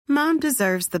Mom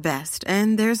deserves the best,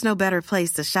 and there's no better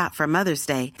place to shop for Mother's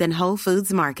Day than Whole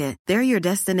Foods Market. They're your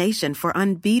destination for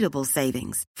unbeatable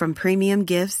savings, from premium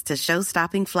gifts to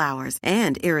show-stopping flowers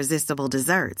and irresistible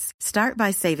desserts. Start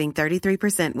by saving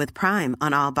 33% with Prime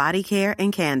on all body care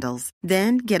and candles.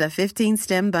 Then get a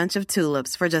 15-stem bunch of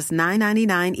tulips for just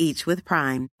 $9.99 each with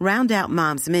Prime. Round out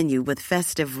Mom's menu with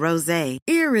festive rosé,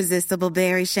 irresistible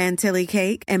berry chantilly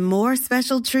cake, and more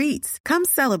special treats. Come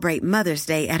celebrate Mother's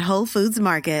Day at Whole Foods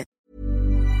Market.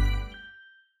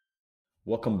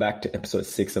 Welcome back to episode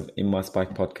 6 of In My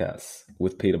Spike podcast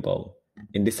with Peter Boll.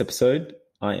 In this episode,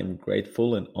 I am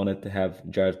grateful and honored to have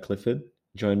Jared Clifford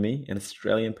join me, an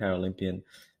Australian Paralympian,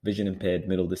 vision-impaired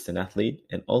middle distance athlete,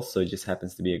 and also just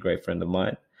happens to be a great friend of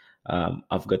mine.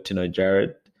 I've got to know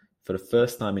Jared for the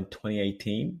first time in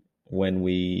 2018 when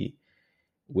we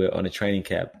were on a training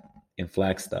camp in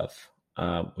Flagstaff,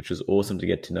 which was awesome to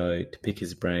get to know, to pick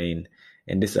his brain.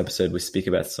 In this episode, we speak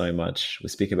about so much. We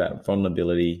speak about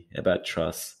vulnerability, about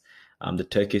trust, the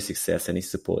Tokyo success and his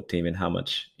support team and how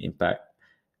much impact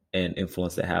and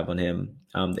influence they have on him,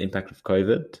 the impact of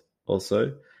COVID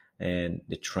also, and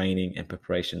the training and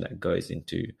preparation that goes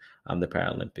into the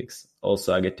Paralympics.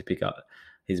 Also, I get to pick up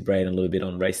his brain a little bit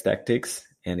on race tactics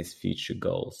and his future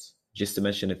goals. Just to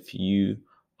mention a few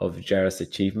of Jared's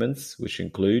achievements, which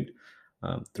include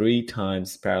 3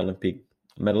 times Paralympic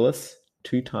medalist,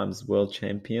 2 times world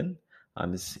champion.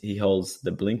 He holds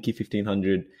the Blinky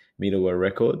 1500 meter world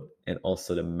record and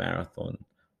also the marathon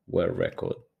world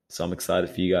record. So I'm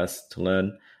excited for you guys to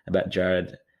learn about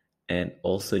Jared and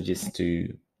also just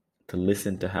to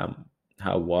listen to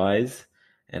how wise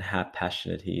and how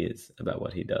passionate he is about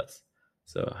what he does.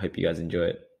 So I hope you guys enjoy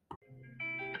it.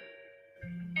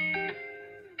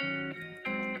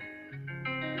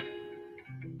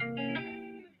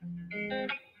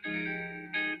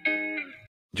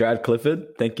 Jared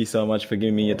Clifford, thank you so much for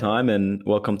giving me your time and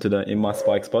welcome to the In My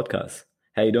Spikes podcast.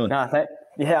 How you doing?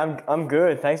 I'm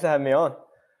good. Thanks for having me on.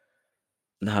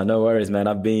 No worries, man.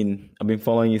 I've been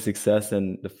following your success,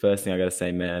 and the first thing I got to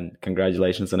say, man,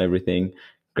 congratulations on everything.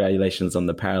 Congratulations on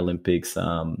the Paralympics.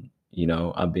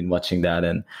 I've been watching that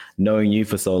and knowing you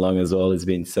for so long as well. It's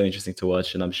been so interesting to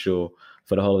watch, and I'm sure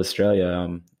for the whole of Australia,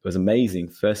 it was amazing.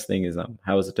 First thing is,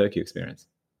 how was the Tokyo experience?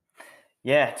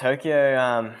 Yeah,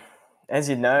 Tokyo, as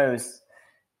you know, is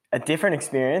a different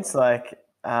experience.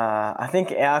 I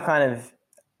think our kind of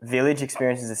village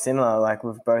experiences are similar. Like,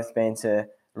 we've both been to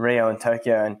Rio and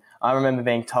Tokyo, and I remember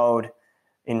being told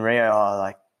in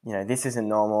Rio, this isn't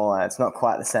normal. It's not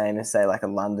quite the same as, say, like a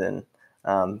London.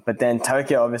 But then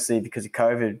Tokyo, obviously, because of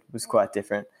COVID, was quite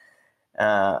different.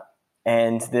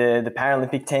 And the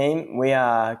Paralympic team, we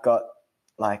got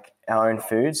like our own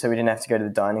food, so we didn't have to go to the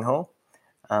dining hall.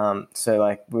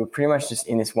 So we were pretty much just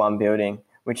in this one building,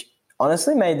 which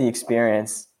honestly made the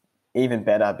experience even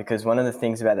better, because one of the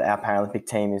things about our Paralympic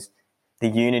team is the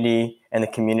unity and the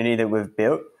community that we've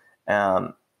built.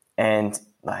 And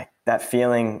that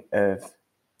feeling of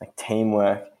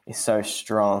teamwork is so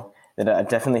strong that I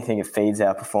definitely think it feeds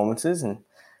our performances. And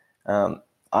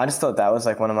I just thought that was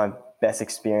one of my best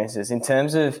experiences. In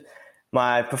terms of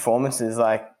my performances,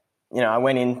 I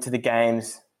went into the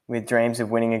games with dreams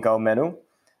of winning a gold medal.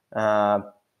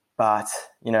 But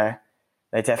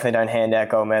they definitely don't hand out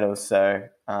gold medals. So,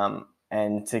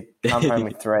 and to come home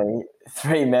with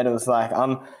three medals,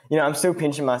 I'm still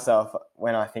pinching myself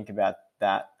when I think about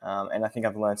that. And I think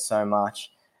I've learned so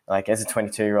much, as a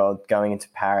 22-year-old going into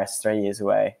Paris 3 years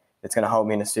away, it's going to hold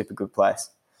me in a super good place.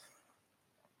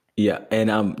 Yeah.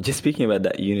 And just speaking about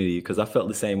that unity, because I felt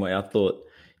the same way. I thought,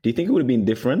 do you think it would have been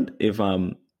different if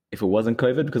it wasn't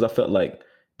COVID? Because I felt like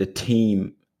the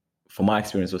team, from my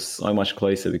experience, was so much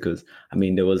closer, because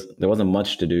there wasn't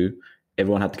much to do.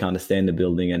 Everyone had to kind of stay in the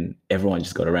building and everyone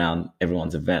just got around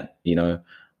everyone's event. I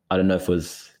don't know if it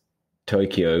was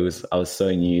Tokyo. I was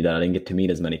so new that I didn't get to meet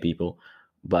as many people,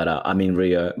 but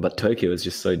Rio, but Tokyo is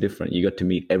just so different. You got to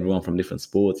meet everyone from different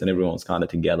sports and everyone was kind of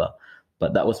together,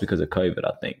 but that was because of COVID,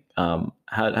 I think.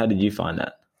 How did you find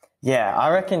that? Yeah,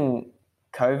 I reckon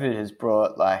COVID has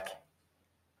brought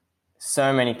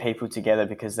so many people together,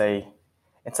 because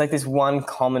it's like this one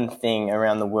common thing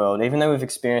around the world, even though we've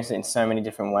experienced it in so many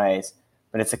different ways,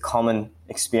 but it's a common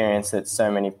experience that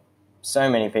so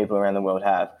many people around the world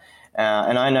have.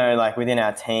 And I know within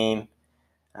our team,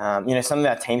 some of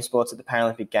our team sports at the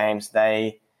Paralympic Games,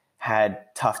 they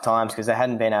had tough times because they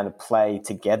hadn't been able to play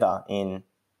together in,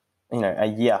 a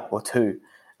year or two.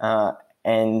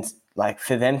 And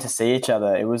for them to see each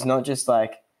other, it was not just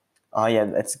oh yeah,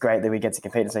 it's great that we get to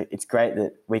compete. It's great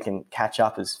that we can catch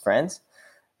up as friends.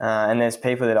 And there's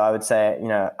people that I would say,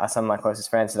 are some of my closest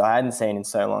friends that I hadn't seen in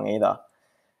so long either.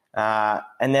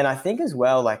 And then I think as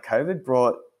well, like COVID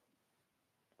brought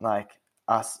like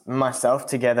myself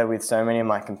together with so many of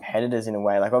my competitors in a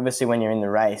way. Like obviously when you're in the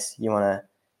race, you want to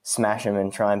smash them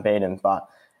and try and beat them. But,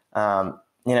 I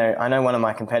know one of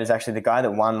my competitors, actually the guy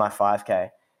that won my 5K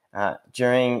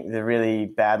during the really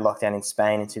bad lockdown in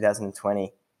Spain in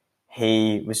 2020,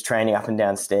 he was training up and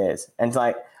down stairs. And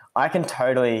like, I can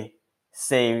totally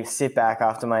sit back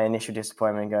after my initial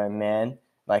disappointment and go, man,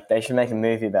 like they should make a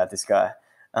movie about this guy.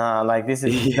 Like this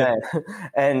is insane.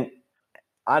 And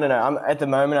I don't know. At the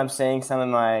moment, I'm seeing some of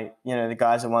my, the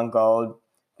guys that won gold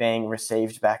being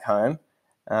received back home,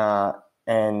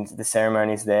 and the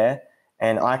ceremony's there,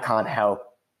 and I can't help.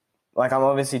 Like, I'm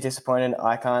obviously disappointed.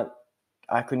 I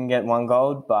couldn't get one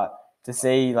gold, but to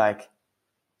see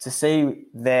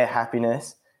their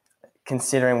happiness,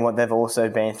 considering what they've also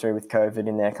been through with COVID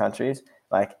in their countries,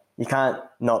 like you can't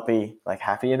not be like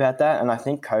happy about that. And I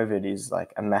think COVID is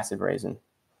like a massive reason.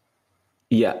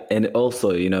 Yeah, and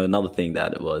also, another thing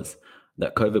that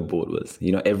COVID brought was,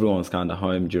 everyone was kind of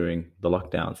home during the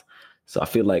lockdowns. So I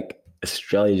feel like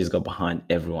Australia just got behind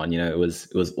everyone. It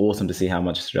was awesome to see how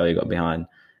much Australia got behind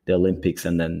the Olympics,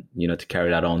 and then, to carry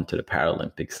that on to the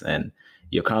Paralympics. And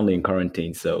you're currently in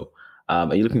quarantine. So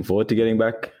are you looking forward to getting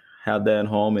back out there and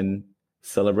home and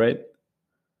celebrate?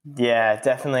 Yeah,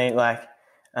 definitely. Like,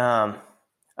 I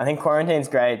think quarantine's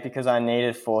great because I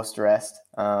needed forced rest.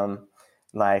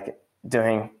 Like,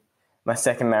 doing my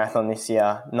second marathon this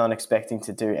year, not expecting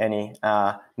to do any,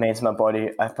 means my body,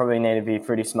 I probably need to be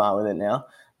pretty smart with it now.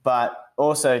 But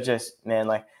also just, man,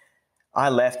 like I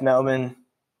left Melbourne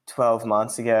 12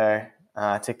 months ago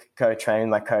to go train with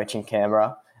my coach in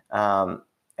Canberra.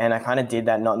 And I kind of did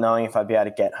that not knowing if I'd be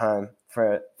able to get home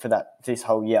for this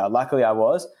whole year. Luckily I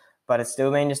was, but it's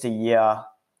still been just a year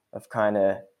of kind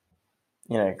of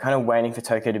waiting for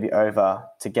Tokyo to be over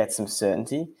to get some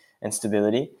certainty and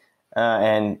stability.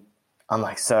 And I'm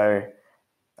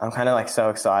kind of like so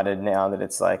excited now that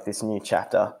it's like this new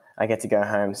chapter. I get to go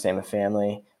home, see my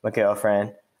family, my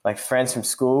girlfriend, like friends from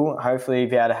school, hopefully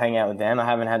be able to hang out with them. I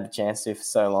haven't had the chance to for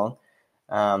so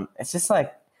long. It's just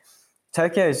like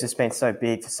Tokyo has just been so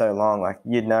big for so long. Like,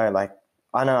 like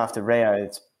I know after Rio,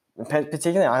 it's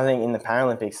particularly, I think in the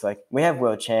Paralympics, like we have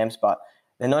world champs, but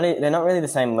they're not really the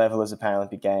same level as the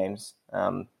Paralympic Games.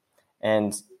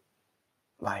 And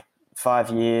like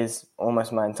 5 years,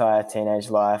 almost my entire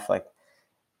teenage life, like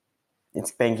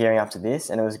it's been gearing up to this,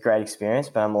 and it was a great experience,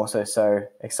 but I'm also so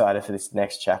excited for this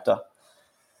next chapter.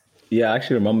 Yeah, I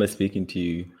actually remember speaking to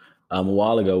you a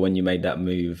while ago when you made that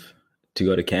move to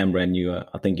go to Canberra, and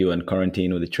I think you were in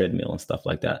quarantine with a treadmill and stuff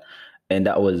like that. And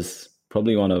that was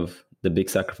probably one of the big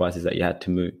sacrifices that you had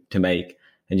to make,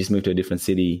 and just move to a different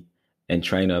city and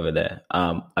train over there.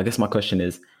 I guess my question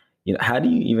is, how do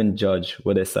you even judge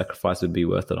whether a sacrifice would be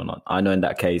worth it or not? I know in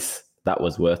that case that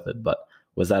was worth it, but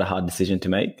was that a hard decision to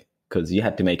make? Because you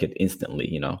had to make it instantly,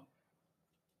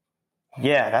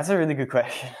 Yeah, that's a really good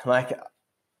question. Like,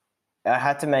 I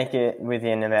had to make it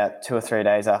within about 2 or 3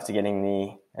 days after getting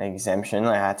the exemption.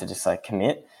 I had to just like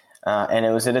commit. And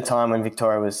it was at a time when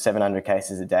Victoria was 700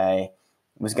 cases a day,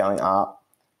 was going up.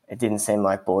 It didn't seem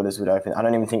like borders would open. I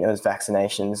don't even think there was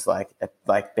vaccinations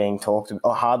like being talked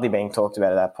or hardly being talked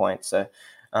about at that point. So,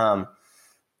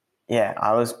 yeah,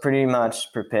 I was pretty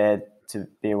much prepared to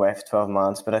be away for 12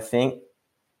 months. But I think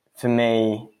for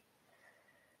me,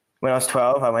 when I was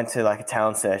 12, I went to like a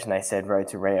talent search and they said Road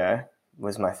to Rio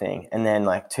was my thing. And then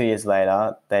like 2 years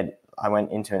later, I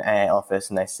went into an AA office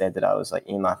and they said that I was like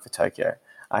earmarked for Tokyo.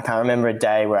 I can't remember a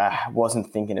day where I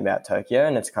wasn't thinking about Tokyo.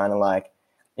 And it's kind of like,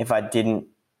 if I didn't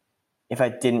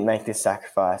make this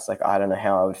sacrifice, like I don't know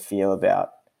how I would feel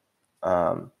about,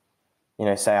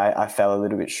 say I fell a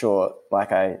little bit short,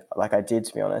 like I did,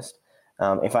 to be honest.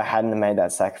 If I hadn't made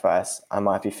that sacrifice, I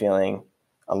might be feeling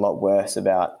a lot worse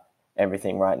about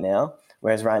everything right now.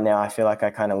 Whereas right now, I feel like I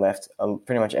kind of left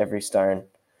pretty much every stone.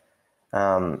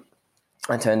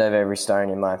 I turned over every stone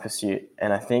in my pursuit.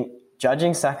 And I think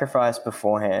judging sacrifice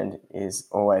beforehand is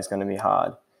always going to be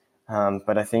hard.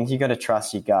 But I think you got to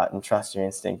trust your gut and trust your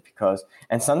instinct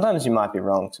and sometimes you might be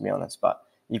wrong, to be honest, but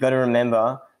you got to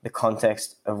remember the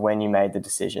context of when you made the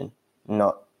decision,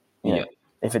 not,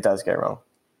 if it does go wrong.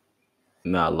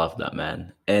 No, I love that,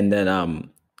 man. And then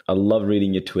I love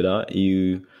reading your Twitter.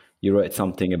 You wrote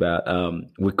something about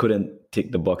we couldn't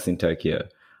tick the box in Tokyo,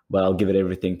 but I'll give it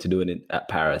everything to do it at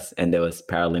Paris. And there was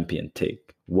Paralympian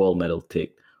tick, world medal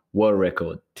tick, world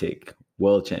record tick,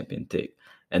 world champion tick.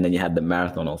 And then you had the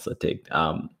marathon also ticked.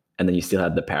 And then you still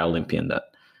had the Paralympian, that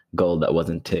gold that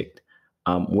wasn't ticked.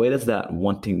 Where does that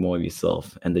wanting more of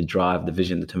yourself and the drive, the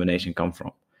vision, determination come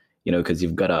from? Because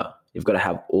you've got to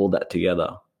have all that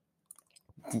together.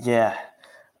 Yeah.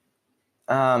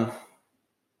 I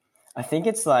think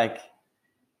it's like,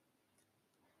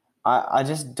 I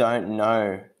just don't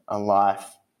know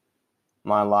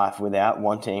my life without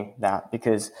wanting that,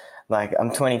 because like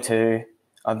I'm 22,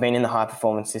 I've been in the high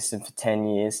performance system for 10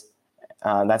 years.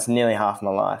 That's nearly half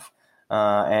my life.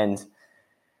 And,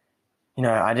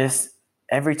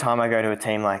 every time I go to a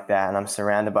team like that and I'm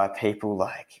surrounded by people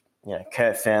like,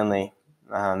 Kurt Fernley,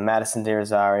 Madison De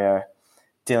Rosario,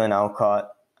 Dylan Alcott,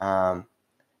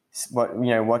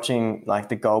 watching like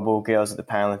the gold ball girls at the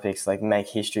Paralympics like make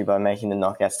history by making the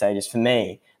knockout stages, for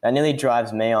me, that nearly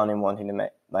drives me on in wanting to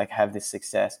have this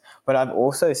success. But I've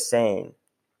also seen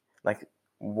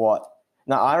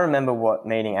I remember what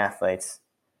meeting athletes,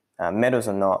 medals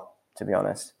or not, to be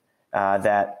honest,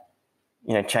 that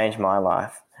changed my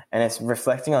life, and it's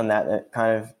reflecting on that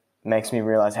kind of makes me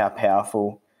realize how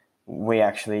powerful we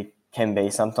actually can be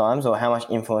sometimes, or how much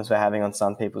influence we're having on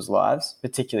some people's lives,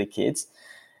 particularly kids.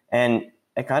 And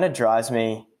it kind of drives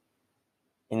me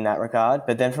in that regard.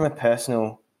 But then from a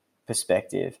personal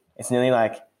perspective, it's nearly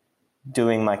like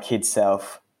doing my kid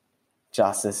self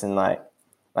justice. And I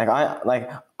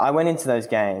went into those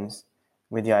games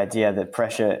with the idea that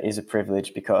pressure is a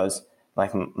privilege, because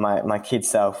like my kid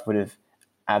self would have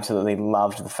absolutely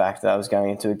loved the fact that I was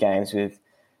going into games with,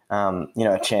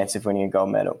 a chance of winning a gold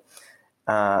medal.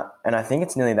 And I think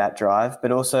it's nearly that drive,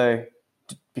 but also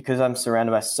because I'm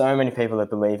surrounded by so many people that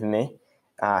believe in me.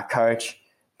 Coach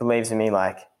believes in me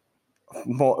like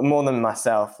more than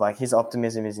myself. Like, his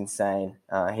optimism is insane.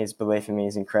 His belief in me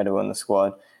is incredible in the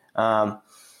squad.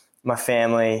 My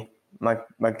family,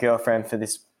 my girlfriend for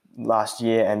this last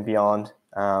year and beyond,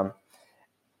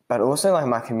 but also like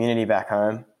my community back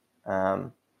home.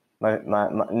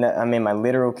 My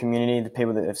literal community, the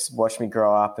people that have watched me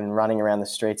grow up and running around the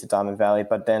streets of Diamond Valley,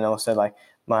 but then also like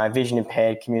my vision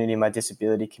impaired community, my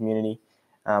disability community.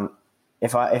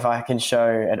 If I can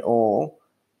show at all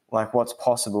like what's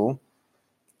possible,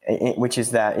 which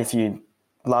is that if you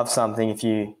love something, if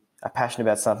you are passionate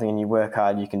about something and you work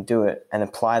hard, you can do it, and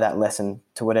apply that lesson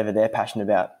to whatever they're passionate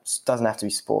about. It doesn't have to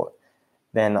be sport.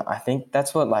 Then I think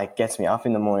that's what like gets me up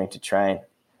in the morning to train.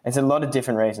 It's a lot of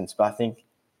different reasons, but I think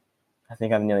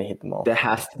I've nearly hit them all. There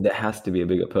has to be a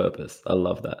bigger purpose. I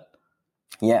love that.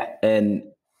 Yeah. And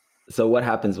so what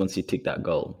happens once you tick that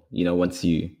goal? Once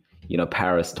you,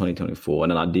 Paris 2024,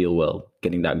 in an ideal world,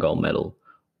 getting that gold medal,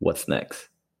 what's next?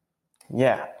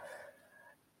 Yeah.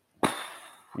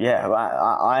 Yeah.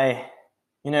 I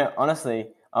honestly,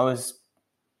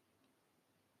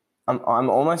 I'm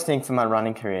almost thinking for my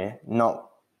running career, not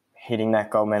hitting that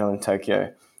gold medal in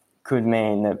Tokyo could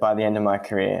mean that by the end of my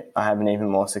career, I have an even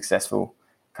more successful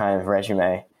kind of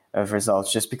resume of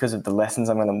results, just because of the lessons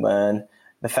I'm going to learn,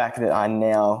 the fact that I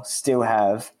now still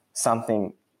have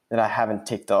something that I haven't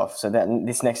ticked off. So that in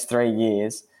this next 3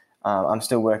 years, I'm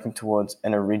still working towards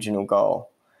an original goal.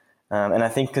 And I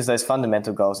think because those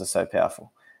fundamental goals are so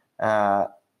powerful.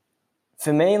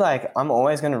 For me, like, I'm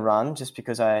always going to run just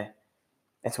because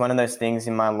it's one of those things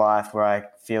in my life where I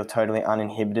feel totally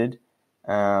uninhibited.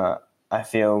 I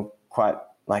feel quite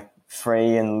like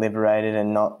free and liberated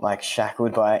and not like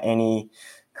shackled by any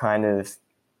kind of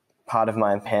part of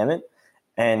my impairment.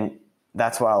 And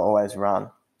that's why I'll always run.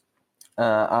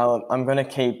 I'm going to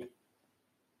keep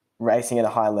racing at a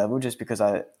high level just because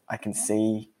I can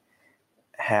see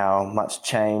how much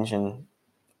change and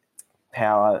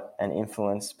power and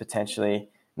influence potentially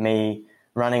me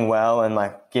running well and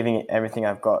like giving it everything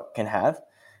I've got can have.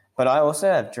 But I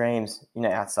also have dreams,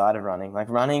 outside of running. Like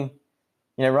running,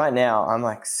 right now I'm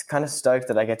like kind of stoked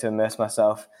that I get to immerse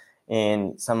myself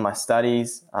in some of my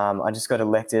studies. I just got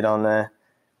elected on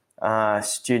the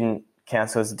student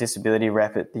council as a disability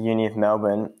rep at the Uni of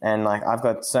Melbourne, and like I've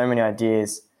got so many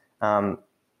ideas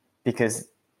because,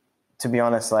 to be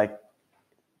honest, like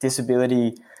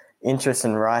disability interests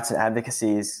and rights and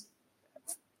advocacy is,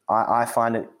 I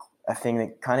find it a thing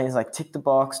that kind of is like tick the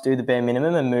box, do the bare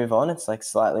minimum and move on. It's like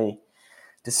slightly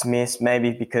dismissed,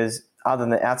 maybe because other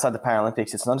than outside the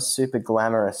Paralympics, it's not a super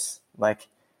glamorous like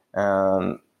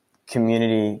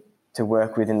community to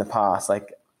work with in the past.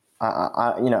 Like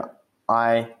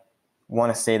I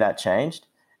want to see that changed,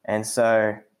 and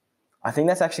so I think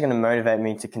that's actually going to motivate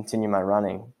me to continue my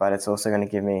running. But it's also going to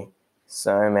give me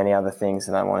so many other things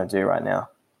that I want to do right now.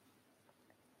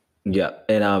 Yeah,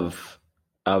 and I've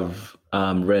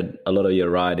read a lot of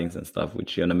your writings and stuff,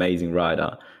 which you're an amazing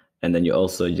writer. And then you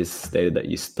also just stated that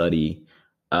you study.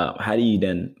 How do you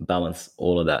then balance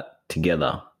all of that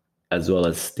together, as well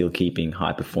as still keeping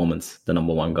high performance the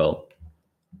number one goal?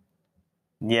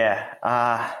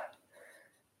 Yeah,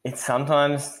 it's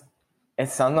sometimes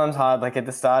hard. Like at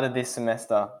the start of this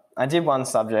semester, I did one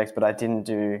subject, but I didn't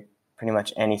do pretty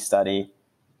much any study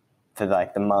for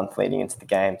like the month leading into the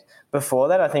games. Before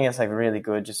that, I think it's like really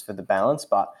good just for the balance,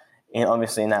 but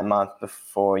obviously in that month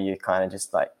before, you kind of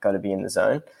just like got to be in the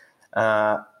zone.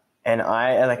 And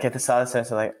I like at the start of the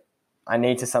semester, like I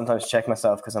need to sometimes check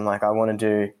myself because I'm like, I want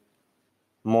to do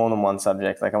more than one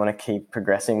subject. Like I want to keep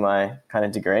progressing my kind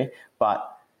of degree, but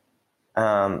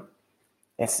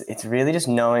it's really just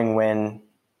knowing when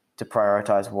to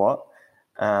prioritize what.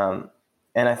 And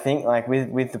I think like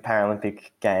with the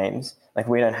Paralympic Games, like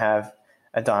we don't have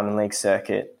a Diamond League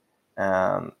circuit.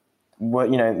 My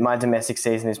domestic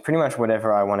season is pretty much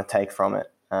whatever I want to take from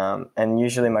it. And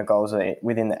usually my goals are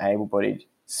within the able-bodied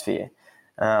sphere.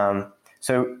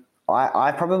 So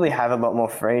I probably have a lot more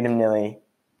freedom nearly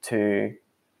to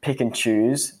pick and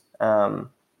choose kind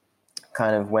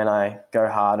of when I go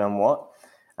hard on what.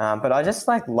 But I just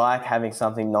like having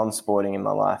something non-sporting in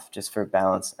my life just for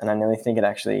balance. And I nearly think it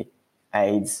actually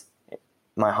aids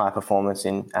my high performance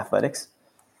in athletics.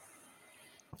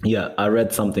 Yeah, I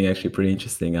read something actually pretty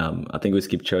interesting. I think it was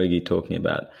Kipchoge talking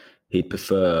about he'd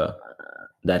prefer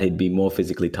that he'd be more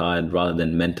physically tired rather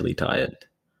than mentally tired.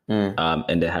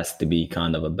 And there has to be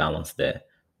kind of a balance there,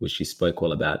 which you spoke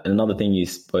all about. And another thing you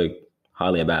spoke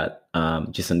highly about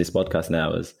just on this podcast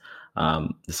now is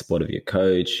the support of your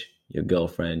coach, your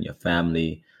girlfriend, your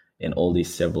family, and all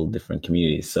these several different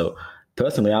communities. So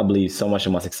personally, I believe so much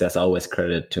of my success I always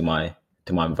credit to my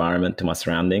environment, to my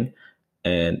surrounding,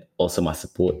 and also my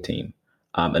support team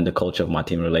and the culture of my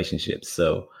team relationships.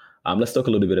 So let's talk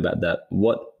a little bit about that.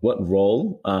 What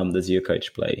role does your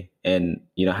coach play? And,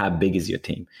 how big is your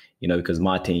team? Because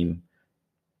my team,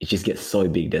 it just gets so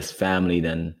big. There's family,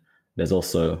 then there's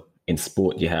also in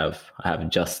sport, I have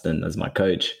Justin as my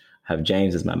coach, I have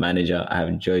James as my manager, I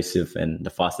have Joseph and the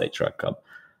Fast 8 Track Club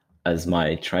as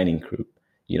my training group.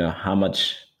 How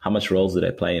much roles do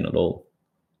they play in it all?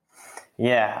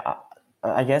 Yeah,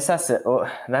 I guess that's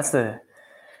the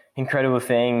incredible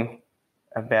thing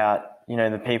about,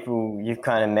 the people you've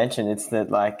kind of mentioned. It's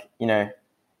that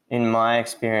in my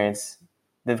experience,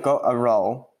 they've got a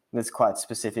role that's quite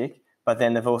specific, but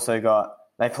then they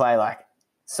play like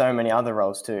so many other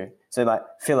roles too. So like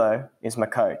Philo is my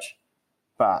coach,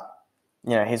 but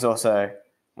he's also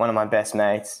one of my best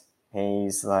mates.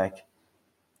 He's like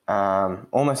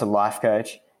almost a life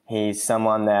coach. He's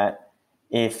someone that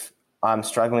if I'm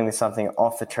struggling with something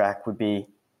off the track would be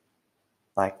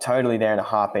like totally there in a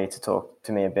heartbeat to talk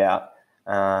to me about.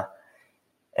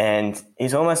 And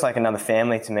he's almost like another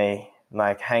family to me,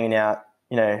 like hanging out,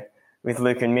 with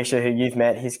Luke and Misha, who you've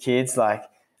met, his kids, like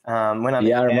when I'm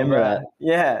in Canberra. I remember that.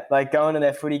 Yeah, like going to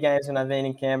their footy games when I've been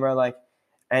in Canberra,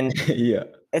 and yeah,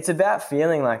 it's about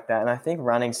feeling like that. And I think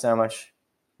running's so much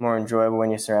more enjoyable when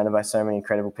you're surrounded by so many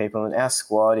incredible people. And our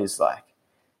squad is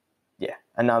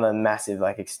another massive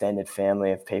extended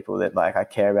family of people that I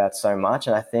care about so much.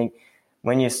 And I think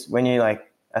when you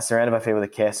are surrounded by people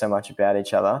that care so much about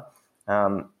each other,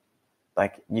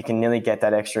 you can nearly get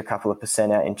that extra couple of %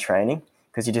 out in training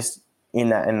because you're just in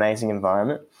that amazing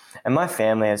environment. And my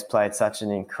family has played such an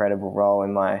incredible role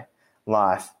in my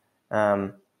life.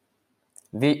 People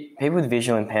with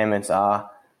visual impairments are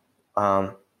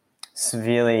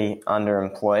severely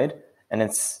underemployed, and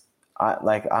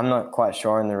I'm not quite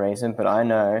sure on the reason, but I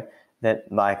know that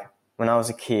when I was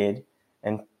a kid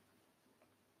and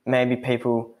maybe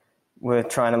people were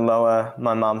trying to lower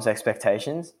my mum's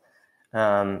expectations,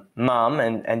 mum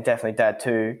and definitely dad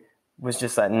too was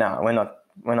just like, no,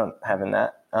 we're not having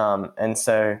that. And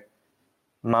so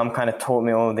mum kind of taught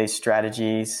me all of these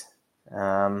strategies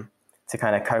to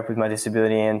kind of cope with my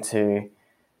disability, and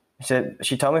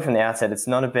she told me from the outset, it's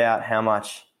not about how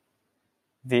much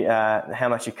you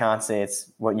can't see,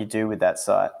 it's what you do with that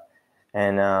sight.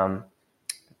 And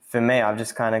for me, I've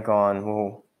just kind of gone,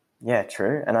 well, yeah,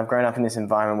 true. And I've grown up in this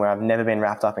environment where I've never been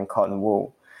wrapped up in cotton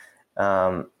wool.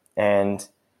 And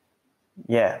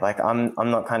yeah, I'm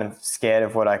not kind of scared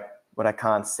of what I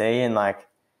can't see. And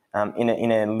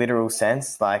in a literal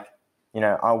sense,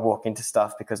 I'll walk into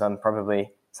stuff because I'm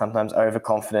probably sometimes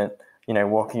overconfident,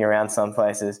 walking around some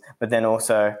places, but then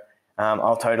also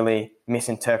I'll totally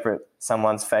misinterpret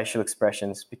someone's facial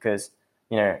expressions because,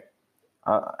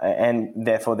 and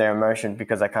therefore their emotion,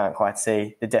 because I can't quite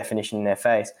see the definition in their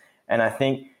face. And I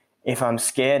think if I'm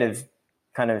scared of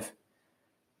kind of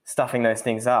stuffing those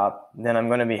things up, then I'm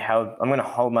going to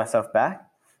hold myself back.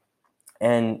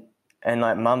 And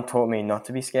mum taught me not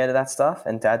to be scared of that stuff,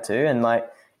 and dad too. And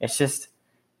it's just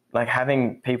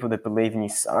having people that believe in you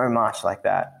so much like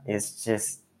that is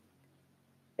just,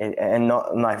 and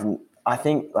not I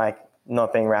think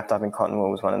not being wrapped up in cotton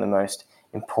wool was one of the most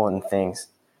important things.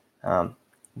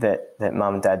 that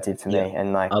mum and dad did for me.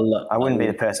 And like, I wouldn't be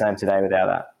the person I am today without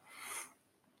that.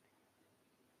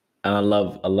 And I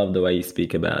love the way you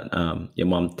speak about your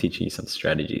mom teaching you some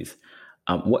strategies.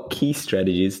 What key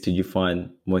strategies did you find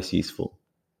most useful?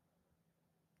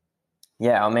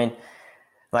 Yeah, I mean,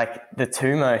 like the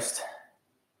two most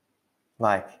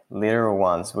like literal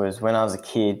ones was when I was a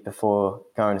kid before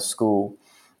going to school,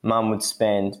 mum would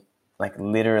spend like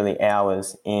literally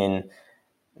hours in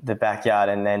the backyard,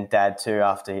 and then dad too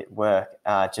after work,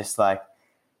 just like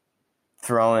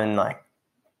throwing like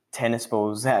tennis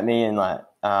balls at me and like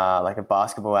a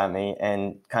basketball at me,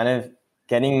 and kind of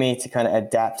getting me to kind of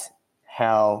adapt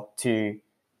how to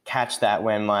catch that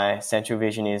when my central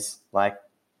vision is like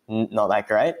not that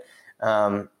great.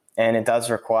 And it does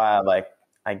require like,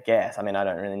 I guess, I mean, I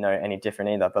don't really know any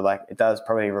different either, but like it does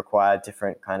probably require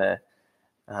different kind of,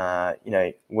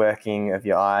 working of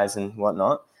your eyes and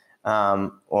whatnot,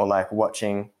 or like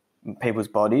watching people's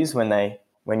bodies when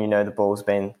the ball's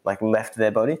been like left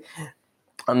their body.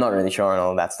 I'm not really sure on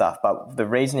all that stuff, but the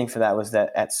reasoning for that was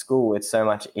that at school, it's so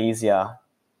much easier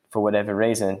for whatever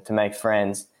reason to make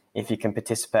friends if you can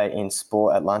participate in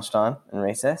sport at lunchtime and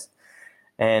recess.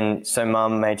 And so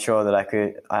mum made sure that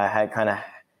I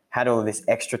had all of this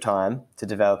extra time to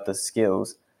develop the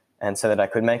skills, and so that I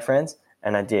could make friends,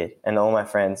 and I did. And all my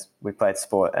friends, we played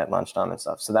sport at lunchtime and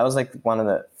stuff. So that was like one of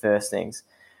the first things.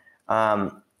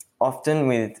 Often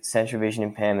with central vision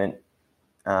impairment,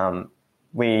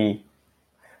 we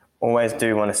always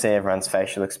do want to see everyone's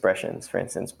facial expressions, for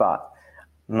instance, but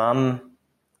mum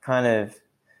kind of,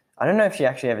 I don't know if she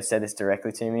actually ever said this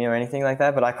directly to me or anything like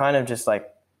that, but I kind of just like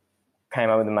came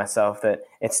up with it myself that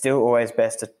it's still always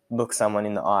best to look someone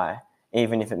in the eye,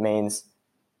 even if it means,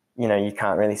 you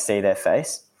can't really see their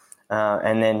face.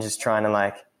 And then just trying to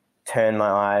like turn my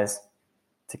eyes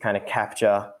to kind of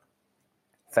capture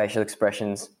facial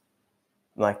expressions,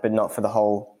 like, but not for the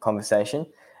whole conversation.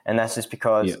 And that's just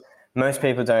because most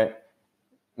people don't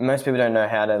know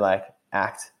how to like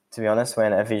act, to be honest,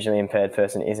 when a visually impaired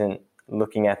person isn't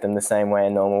looking at them the same way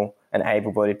an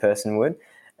able-bodied person would.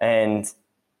 And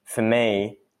for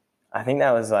me, I think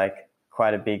that was like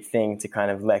quite a big thing to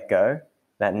kind of let go,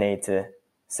 that need to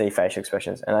see facial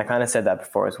expressions. And I kind of said that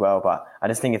before as well, but I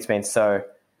just think it's been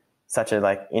such a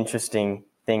like interesting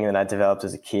thing that I developed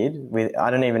as a kid. I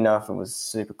don't even know if it was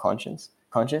super conscious.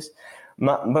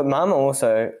 But mum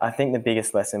also, I think the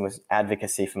biggest lesson was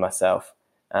advocacy for myself.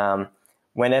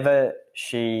 Whenever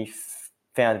she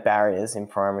found barriers in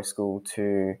primary school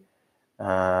to,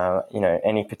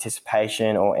 any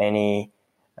participation or any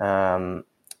kind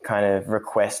of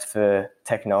request for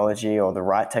technology or the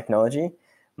right technology,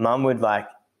 mum would like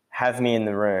have me in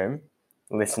the room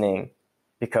listening,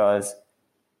 because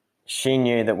she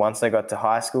knew that once I got to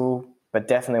high school, but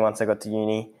definitely once I got to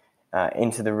uni,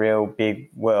 into the real big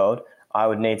world, I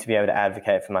would need to be able to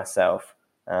advocate for myself,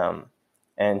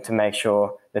 and to make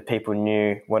sure that people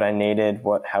knew what I needed,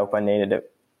 what help I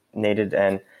needed,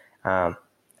 and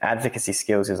advocacy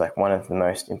skills is like one of the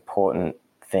most important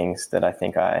things that I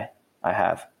think I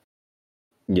have.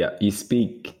 Yeah, you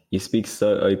speak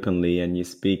so openly, and you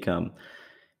speak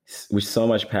with so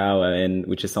much power, and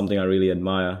which is something I really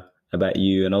admire about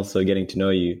you, and also getting to know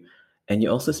you. And you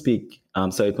also speak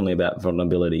so openly about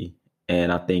vulnerability.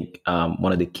 And I think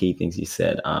one of the key things you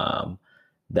said,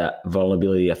 that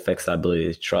vulnerability affects our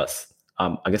ability to trust.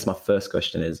 I guess my first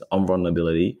question is on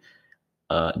vulnerability.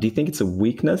 Do you think it's a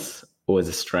weakness or is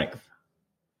it a strength?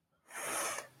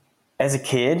 As a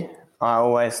kid, I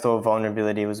always thought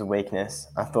vulnerability was a weakness.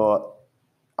 I thought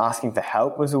asking for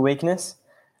help was a weakness.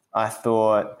 I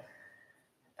thought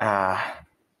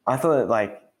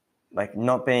like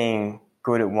not being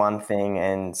good at one thing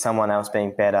and someone else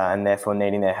being better and therefore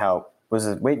needing their help was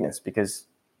a weakness, because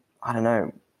I don't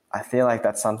know, I feel like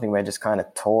that's something we're just kind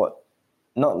of taught,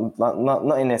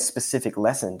 not in a specific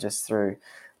lesson, just through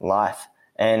life.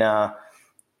 And I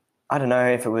don't know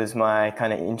if it was my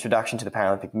kind of introduction to the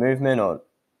Paralympic movement or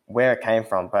where it came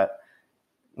from, but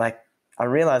like I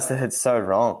realized that it's so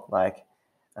wrong. Like,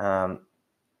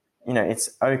 it's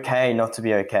okay not to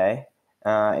be okay.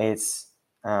 It's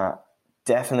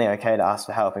definitely okay to ask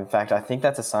for help. In fact, I think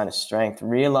that's a sign of strength,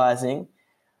 realizing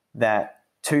that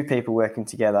two people working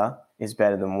together is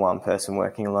better than one person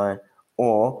working alone,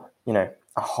 or,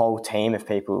 a whole team of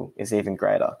people is even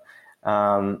greater.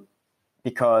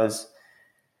 Because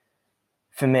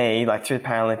for me, like through the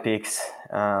Paralympics,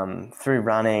 through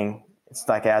running, it's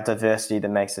like our diversity that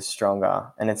makes us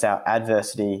stronger, and it's our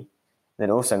adversity that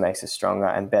also makes us stronger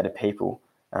and better people.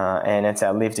 And it's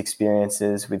our lived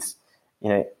experiences with,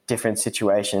 different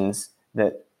situations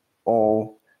that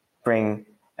all bring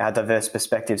our diverse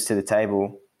perspectives to the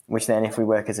table, which then if we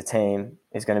work as a team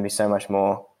is going to be so much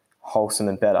more wholesome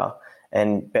and better,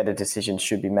 and better decisions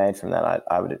should be made from that,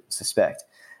 I would suspect.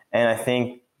 And I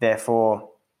think, therefore,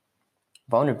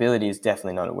 vulnerability is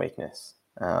definitely not a weakness,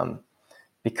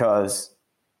 because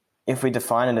if we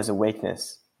define it as a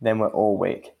weakness, then we're all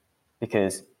weak,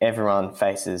 because everyone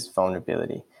faces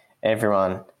vulnerability.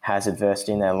 Everyone has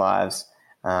adversity in their lives.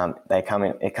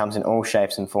 It comes in all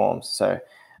shapes and forms. So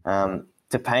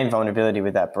to paint vulnerability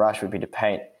with that brush would be to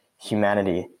paint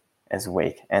humanity as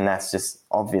weak, and that's just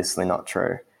obviously not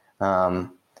true. And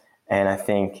I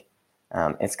think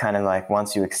it's kind of like,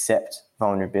 once you accept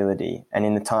vulnerability, and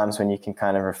in the times when you can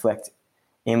kind of reflect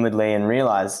inwardly and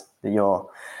realize that you're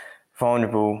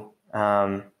vulnerable,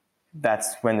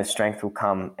 that's when the strength will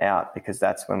come out, because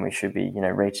that's when we should be,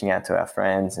 reaching out to our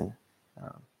friends. And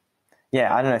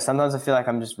I don't know. Sometimes I feel like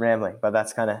I'm just rambling, but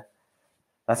that's kind of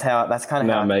how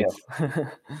I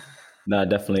feel. No,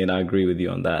 definitely, and I agree with you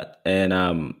on that.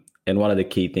 And one of the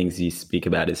key things you speak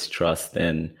about is trust,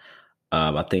 and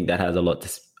I think that has a lot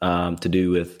to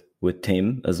do with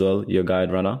Tim as well, your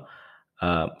guide runner.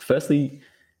 Firstly,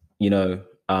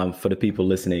 for the people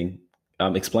listening,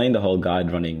 explain the whole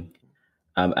guide running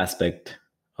aspect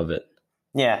of it.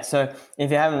 Yeah, so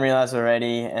if you haven't realized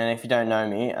already, and if you don't know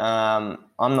me,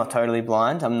 I'm not totally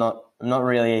blind. I'm not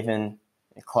really even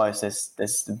close.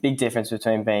 There's a big difference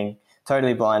between being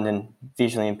totally blind and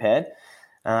visually impaired.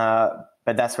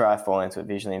 But that's where I fall into it,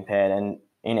 visually impaired. And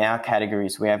in our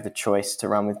categories, we have the choice to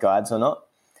run with guides or not.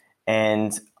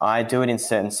 And I do it in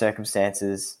certain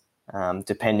circumstances,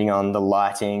 depending on the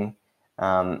lighting,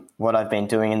 what I've been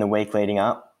doing in the week leading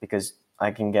up, because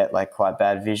I can get like quite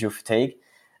bad visual fatigue,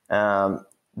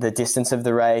 the distance of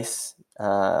the race,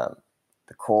 the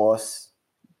course,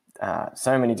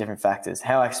 so many different factors,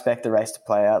 how I expect the race to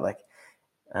play out,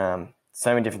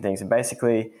 so many different things. And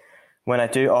basically, when I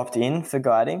do opt in for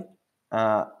guiding,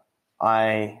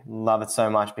 I love it so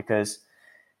much, because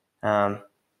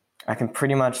I can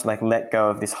pretty much let go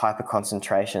of this hyper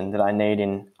concentration that I need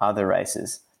in other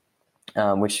races,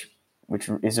 which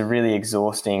is a really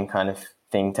exhausting kind of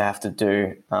thing to have to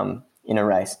do in a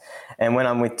race. And when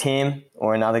I'm with Tim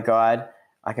or another guide,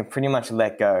 I can pretty much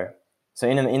let go. So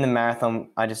in the marathon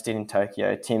I just did in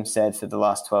Tokyo, Tim said for the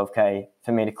last 12K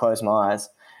for me to close my eyes.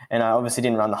 And I obviously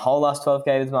didn't run the whole last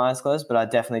 12K with my eyes closed, but I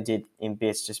definitely did in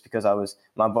bits, just because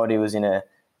my body was in a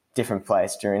different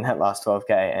place during that last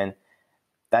 12K. And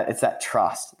it's that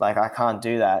trust. I can't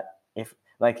do that if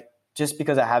just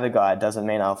because I have a guide doesn't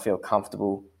mean I'll feel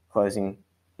comfortable closing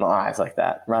my eyes like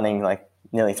that, running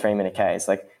nearly 3-minute Ks.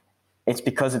 It's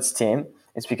because it's Tim.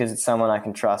 It's because it's someone I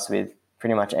can trust with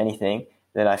pretty much anything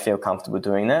that I feel comfortable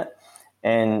doing that.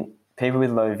 And people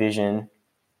with low vision,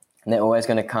 they're always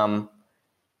going to come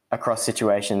across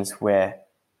situations where,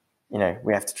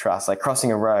 we have to trust. Like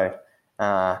crossing a road,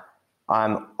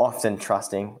 I'm often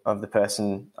trusting of the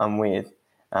person I'm with.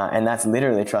 And that's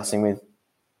literally trusting with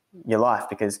your life,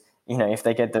 because, if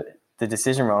they get the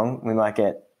decision wrong, we might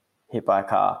get hit by a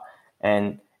car.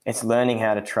 And it's learning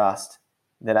how to trust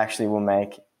that actually will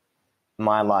make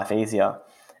my life easier.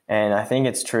 And I think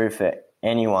it's true for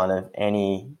anyone of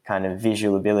any kind of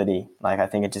visual ability. I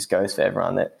think it just goes for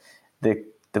everyone, that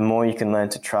the more you can learn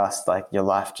to trust, your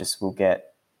life just will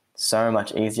get so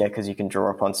much easier, because you can draw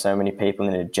upon so many people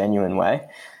in a genuine way.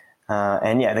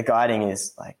 The guiding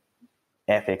is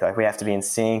epic. We have to be in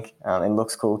sync. It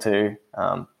looks cool too.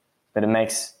 But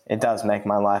it does make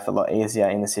my life a lot easier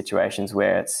in the situations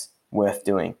where it's worth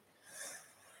doing.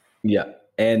 Yeah.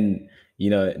 And,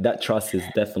 that trust is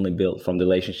definitely built from the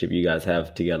relationship you guys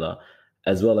have together,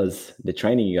 as well as the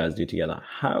training you guys do together.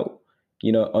 How,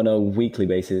 on a weekly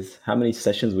basis, how many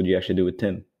sessions would you actually do with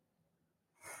Tim?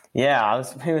 Yeah,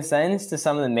 we were saying this to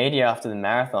some of the media after the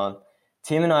marathon.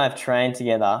 Tim and I have trained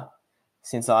together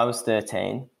since I was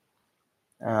 13,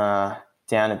 down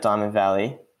at Diamond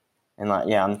Valley. And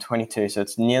I'm 22, so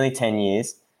it's nearly 10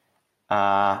 years.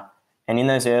 And in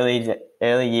those early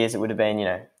years, it would have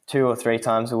been, 2 or 3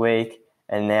 times a week.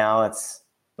 And now it's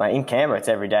in Canberra, it's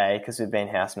every day because we've been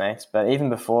housemates. But even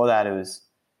before that, it was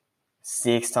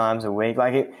 6 times a week.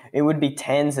 It would be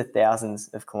tens of thousands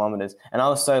of kilometers. And I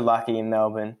was so lucky in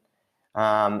Melbourne.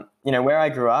 Where I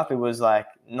grew up, it was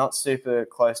not super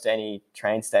close to any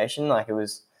train station. It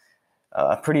was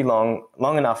a pretty long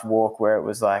enough walk where it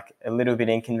was a little bit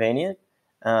inconvenient.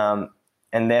 And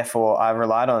therefore I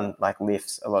relied on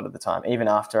lifts a lot of the time, even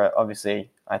after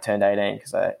obviously I turned 18,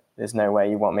 because there's no way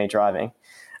you want me driving.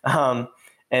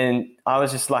 And I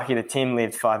was just lucky that Tim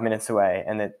lived 5 minutes away,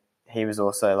 and that he was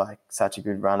also such a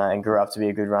good runner and grew up to be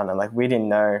a good runner. We didn't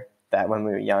know that when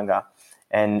we were younger.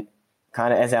 And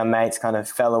kind of as our mates kind of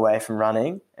fell away from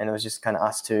running, and it was just kind of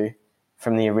us two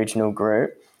from the original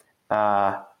group.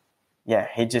 There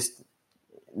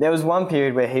was one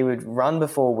period where he would run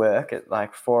before work at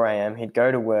like 4 a.m. He'd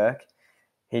go to work.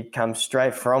 He'd come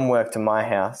straight from work to my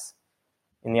house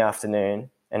in the afternoon,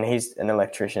 and he's an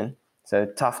electrician, so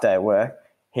tough day at work.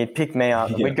 He'd pick me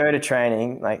up. We'd go to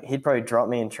training. Like, he'd probably drop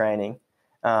me in training,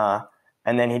 and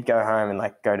then he'd go home and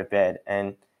like go to bed.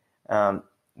 And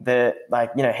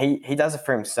he does it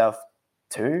for himself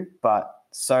too, but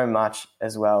so much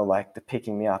as well, like the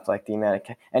picking me up, like the amount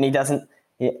of, and he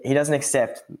doesn't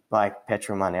accept like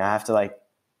petrol money. I have to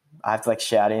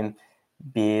shout him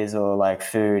beers or like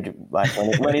food, like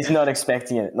when he's not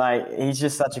expecting it. Like, he's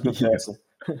just such a good person.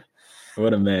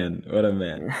 What a man.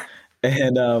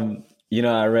 And,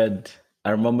 I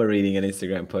remember reading an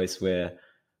Instagram post where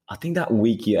I think that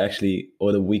week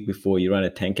or the week before, you ran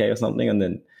a 10K or something, and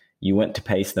then you went to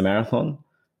pace the marathon,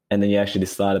 and then you actually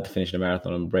decided to finish the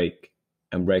marathon and break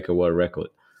a world record.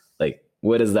 Like,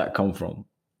 where does that come from?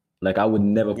 Like, I would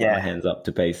never put my hands up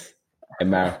to pace a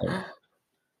marathon.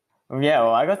 Yeah,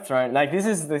 well, I got thrown. Like, this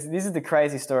is the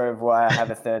crazy story of why I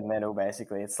have a third medal.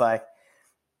 Basically, it's like,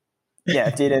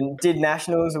 did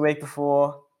nationals a week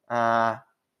before.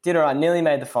 Did all right. Nearly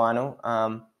made the final.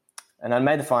 And I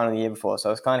made the final the year before, so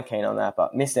I was kind of keen on that,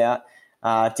 but missed out.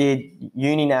 Did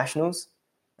uni nationals.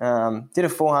 Did a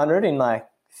 400 in like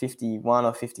 51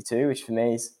 or 52, which for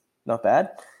me is not bad.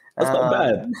 That's not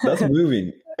bad. That's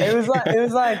moving. It was like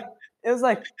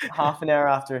half an hour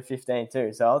after a 15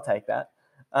 too, so I'll take that.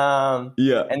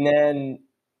 And then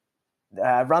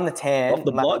run the 10. Off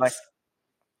the blocks?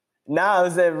 No, it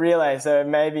was a relay, so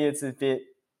maybe it's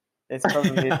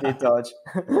probably a bit dodge.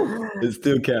 It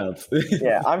still counts.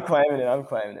 Yeah, I'm claiming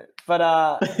it.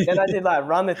 But then I did like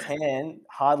run the 10,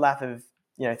 hard lap of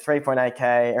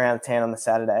 3.8K around 10 on the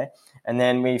Saturday, and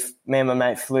then me and my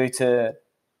mate flew to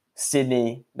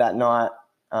Sydney that night.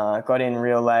 Got in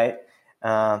real late,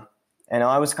 and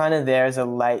I was kind of there as a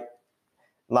late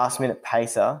last-minute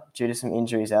pacer due to some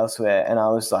injuries elsewhere. And I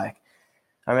was like,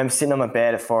 I remember sitting on my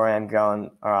bed at 4 a.m.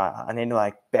 going, all right, I need to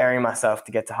like bury myself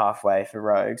to get to halfway for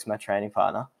Rogues, my training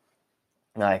partner.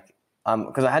 Like,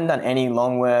 because I hadn't done any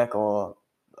long work, or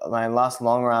my last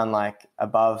long run like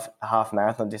above a half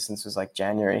marathon distance was like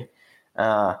January,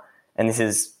 and this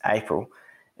is April.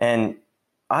 And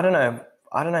I don't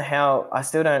know how, I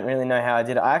still don't really know how I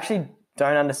did it. I actually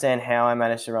don't understand how I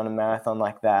managed to run a marathon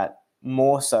like that,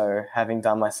 more so having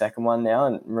done my second one now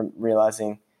and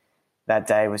realizing that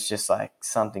day was just like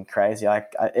something crazy. I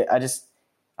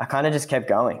kind of just kept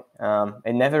going.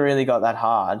 It never really got that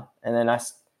hard. And then I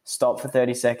stopped for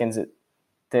 30 seconds at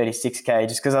 36K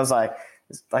just because I was like,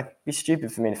 it's like, it'd be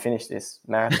stupid for me to finish this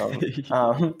marathon.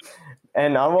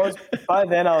 And by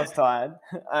then I was tired.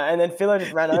 And then Philo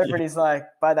just ran over and he's like,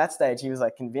 by that stage, he was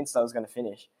like convinced I was going to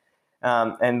finish.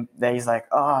 And then he's like,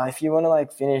 oh, if you want to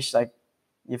like finish, like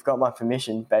you've got my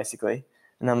permission basically.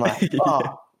 And I'm like,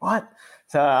 oh, what?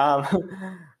 So,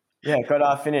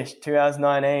 got finished 2 hours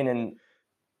 19. And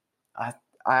I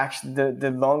actually,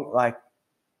 the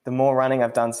more running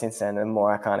I've done since then, the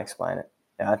more I can't explain it.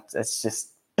 Yeah, it was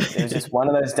just one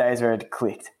of those days where it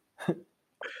clicked.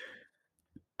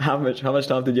 How much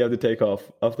time did you have to take off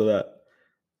after that?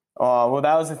 Oh, well,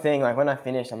 that was the thing. Like when I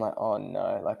finished, I'm like, oh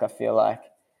no, like I feel like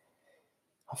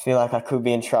I could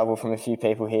be in trouble from a few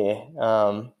people here.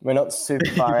 We're not super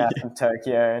far out from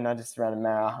Tokyo, and I just ran a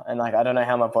marathon, and like I don't know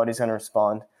how my body's going to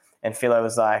respond. And Philo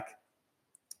was like,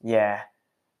 yeah,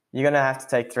 you're going to have to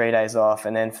take 3 days off,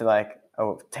 and then for like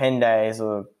 10 days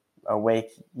or a week,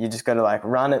 you just got to like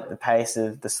run at the pace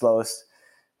of the slowest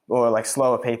or like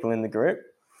slower people in the group.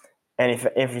 And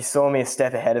if you saw me a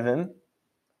step ahead of him,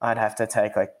 I'd have to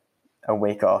take like a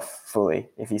week off fully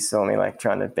if you saw me like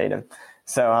trying to beat him.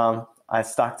 So I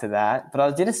stuck to that. But I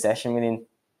did a session within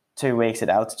 2 weeks at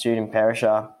altitude in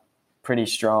Perisher, pretty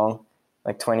strong,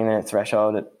 like 20-minute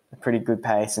threshold at a pretty good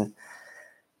pace. And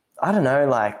I don't know,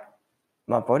 like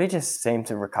my body just seemed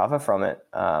to recover from it.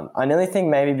 I nearly think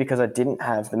maybe because I didn't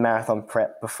have the marathon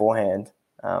prep beforehand.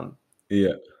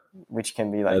 Which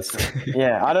can be like,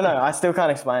 I don't know. I still can't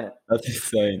explain it. That's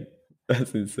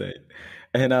insane.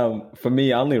 And for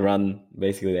me, I only run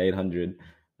basically 800,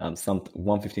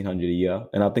 1,500 a year.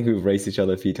 And I think we've raced each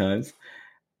other a few times.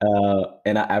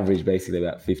 And I average basically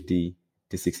about 50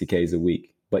 to 60 Ks a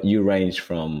week. But you range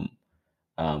from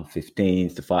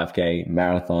 15s to 5K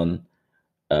marathon.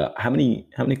 How many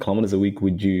kilometers a week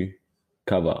would you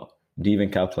cover? Do you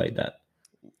even calculate that?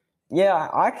 Yeah,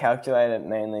 I calculate it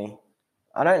mainly.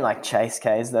 I don't like chase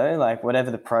Ks though. Like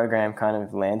whatever the program kind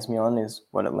of lands me on is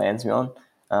what it lands me on.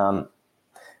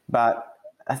 But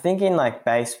I think in like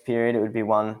base period, it would be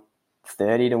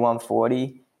 130 to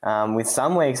 140, with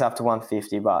some weeks up to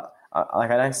 150, but I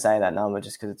don't say that number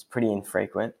just because it's pretty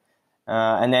infrequent.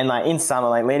 And then like in summer,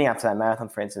 like leading up to that marathon,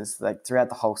 for instance, like throughout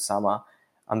the whole summer,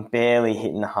 I'm barely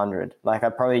hitting 100. Like I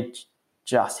probably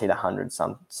just hit 100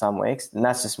 some weeks, and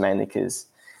that's just mainly because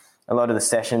a lot of the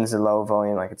sessions are lower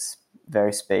volume, like it's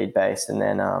very speed based, and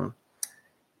then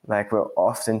like we're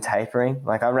often tapering.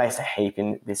 Like I raced a heap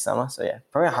in this summer, so yeah,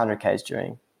 probably 100 k's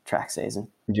during track season.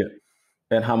 Yeah.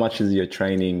 And how much is your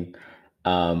training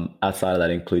outside of that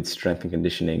includes strength and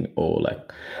conditioning or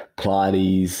like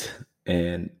Pilates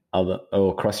and other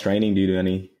or cross training? Do you do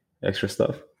any extra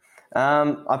stuff?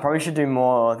 I probably should do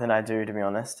more than I do, to be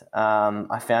honest.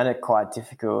 I found it quite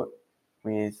difficult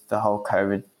with the whole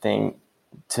COVID thing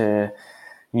to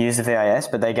use the VIS,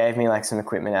 but they gave me like some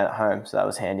equipment out at home, so that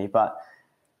was handy. But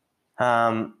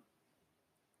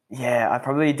yeah, I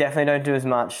probably definitely don't do as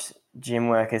much gym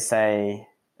work as say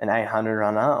an 800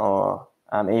 runner or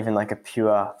even like a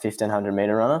pure 1500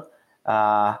 meter runner.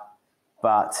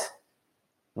 But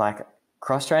like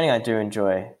cross training, I do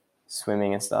enjoy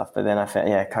swimming and stuff, but then I found,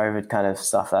 COVID kind of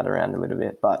stuffed that around a little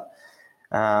bit. But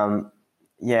I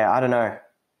don't know,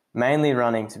 mainly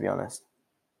running, to be honest.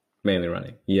 Mainly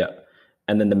running, yeah.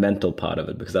 And then the mental part of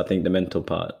it, because I think the mental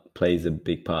part plays a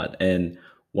big part. And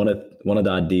one of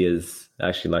the ideas I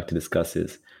actually like to discuss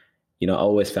is, I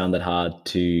always found it hard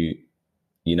to,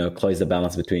 close the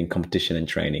balance between competition and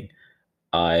training.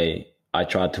 I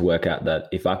tried to work out that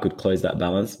if I could close that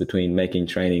balance between making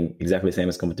training exactly the same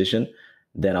as competition,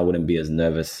 then I wouldn't be as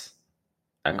nervous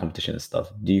at competition and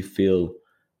stuff. Do you feel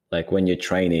like when you're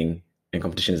training and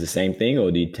competition is the same thing,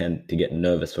 or do you tend to get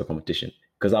nervous for competition?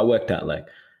 Because I worked out like,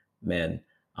 man,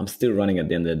 I'm still running at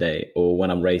the end of the day. Or when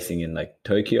I'm racing in like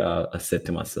Tokyo, I said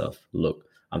to myself, look,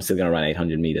 I'm still going to run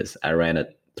 800 meters. I ran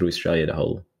it through Australia the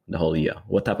whole year.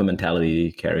 What type of mentality do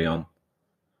you carry on?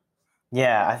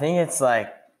 Yeah, I think it's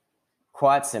like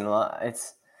quite similar.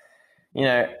 It's,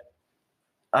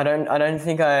 I don't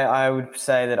think I would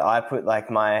say that I put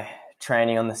like my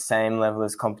training on the same level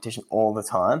as competition all the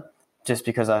time, just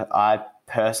because I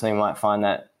personally might find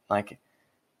that like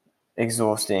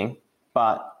exhausting.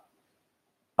 But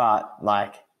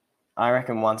like I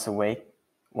reckon once a week,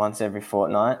 once every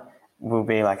fortnight will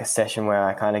be like a session where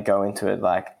I kind of go into it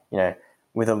like,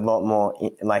 with a lot more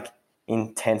like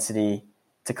intensity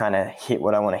to kind of hit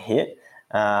what I want to hit.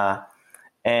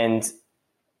 And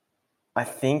I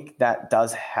think that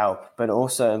does help, but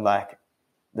also like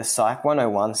the Psych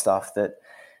 101 stuff that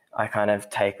I kind of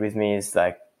take with me is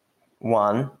like,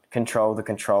 one, control the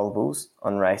controllables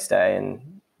on race day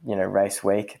and, race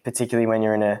week, particularly when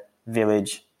you're in a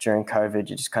village during COVID,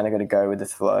 you just kind of got to go with the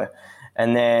flow.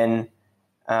 And then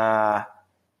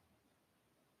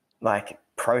like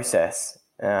process,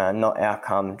 not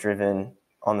outcome driven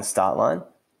on the start line.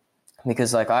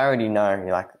 Because like I already know,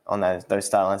 like on those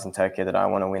start lines in Tokyo, that I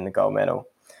want to win the gold medal.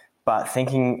 But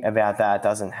thinking about that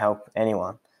doesn't help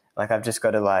anyone. Like I've just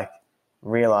got to like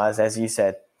realize, as you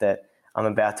said, that I'm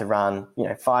about to run,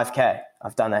 5K.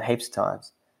 I've done that heaps of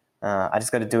times. I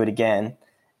just got to do it again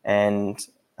and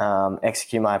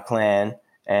execute my plan,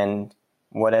 and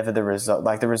whatever the result,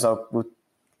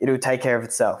 it'll take care of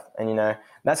itself. And,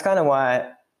 that's kind of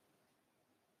why,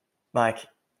 like,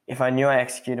 if I knew I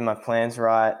executed my plans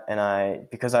right, and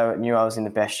because I knew I was in the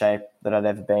best shape that I'd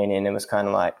ever been in, it was kind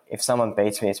of like, if someone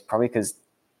beats me, it's probably because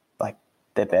like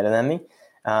they're better than me,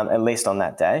 at least on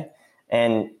that day.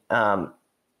 And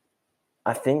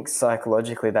I think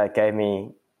psychologically that gave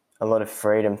me a lot of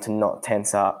freedom to not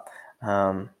tense up.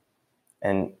 And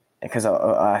because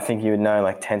I think you would know,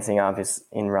 like tensing up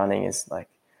in running is like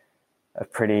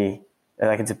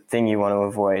it's a thing you want to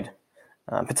avoid.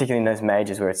 Particularly in those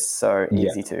majors where it's so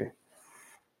easy to.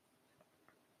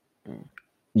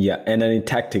 Yeah, and then in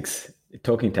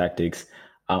talking tactics,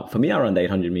 for me, I run the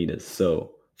 800 meters.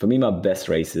 So for me, my best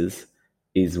races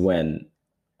is when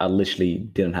I literally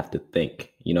didn't have to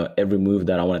think. Every move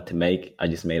that I wanted to make, I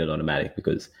just made it automatic,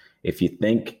 because if you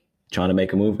think trying to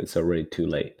make a move, it's already too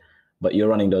late. But you're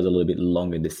running those a little bit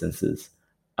longer distances.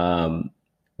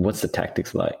 What's the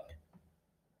tactics like?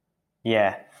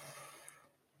 Yeah.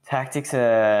 Tactics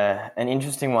are an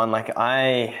interesting one. Like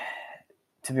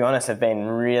to be honest, have been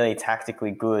really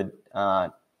tactically good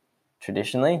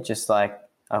traditionally. Just like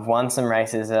I've won some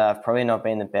races that I've probably not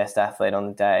been the best athlete on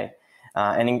the day.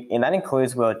 And that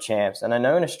includes world champs. And I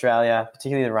know in Australia,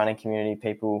 particularly the running community,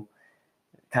 people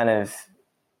kind of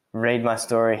read my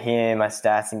story, hear my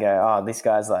stats and go, oh, this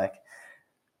guy's like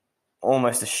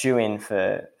almost a shoo-in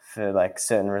for like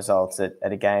certain results at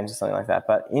a games or something like that.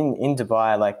 But in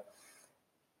Dubai, like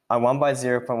I won by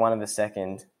 0.1 of a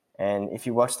second, And if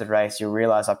you watch the race, you'll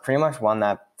realize I pretty much won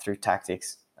that through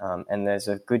tactics. And there's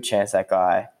a good chance that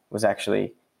guy was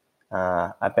actually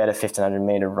a better 1500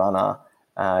 meter runner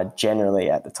generally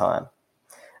at the time.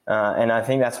 And I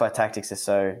think that's why tactics are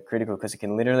so critical, because it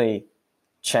can literally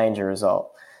change a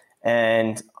result.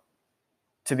 And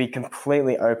to be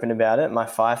completely open about it, my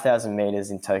 5,000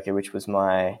 meters in Tokyo, which was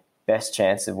my best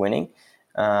chance of winning,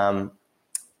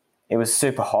 it was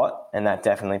super hot, and that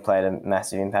definitely played a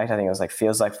massive impact. I think it was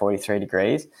feels like 43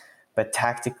 degrees. But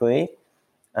tactically,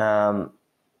 I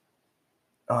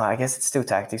guess it's still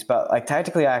tactics, but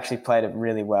tactically I actually played it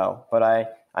really well. But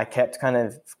I kept kind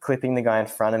of clipping the guy in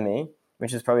front of me,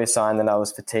 which is probably a sign that I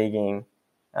was fatiguing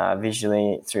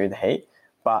visually through the heat.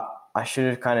 But I should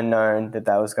have kind of known that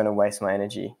was going to waste my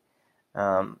energy.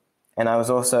 And I was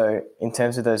also, in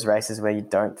terms of those races where you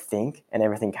don't think and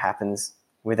everything happens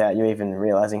without you even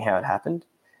realizing how it happened,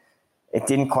 it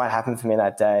didn't quite happen for me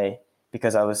that day,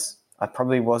 because I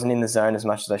probably wasn't in the zone as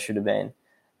much as I should have been.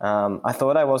 I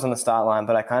thought I was on the start line,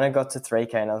 but I kind of got to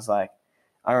 3K and I was like,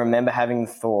 I remember having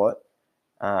the thought,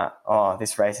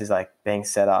 this race is being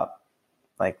set up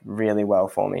really well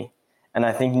for me. And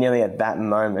I think nearly at that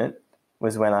moment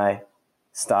was when I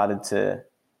started to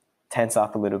tense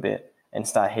up a little bit and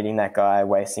start hitting that guy,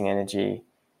 wasting energy,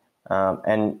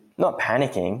 and not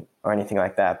panicking or anything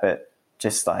like that, but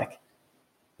just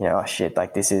oh shit,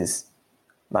 this is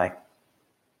my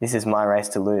race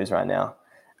to lose right now.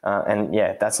 And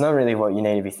yeah, that's not really what you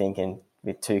need to be thinking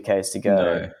with 2Ks to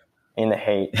go in the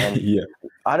heat. And yeah.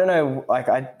 I don't know,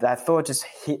 that thought just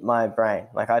hit my brain.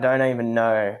 I don't even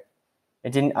know.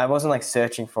 I wasn't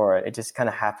searching for it. It just kind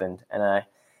of happened. And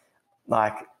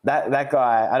that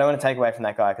guy, I don't want to take away from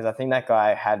that guy, because I think that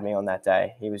guy had me on that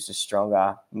day. He was just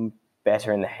stronger,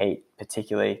 better in the heat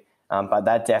particularly. But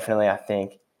that definitely, I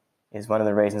think, is one of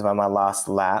the reasons why my last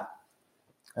lap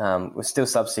was still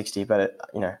sub 60, but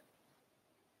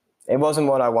it wasn't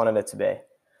what I wanted it to be.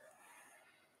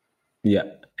 Yeah.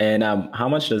 And how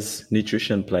much does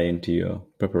nutrition play into your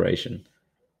preparation?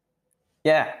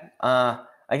 Yeah.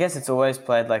 I guess it's always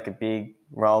played a big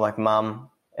role. Mum,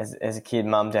 as a kid,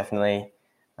 mum definitely,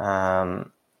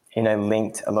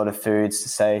 linked a lot of foods to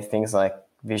say things like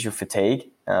visual fatigue,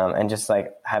 and just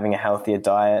having a healthier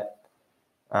diet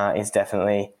is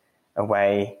definitely a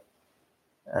way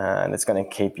that's going to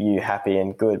keep you happy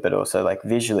and good, but also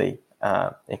visually,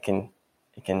 it can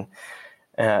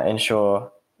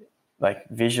ensure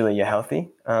visually you're healthy.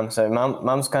 So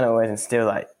mum's kind of always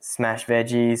instilled smash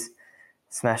veggies,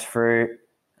 smash fruit,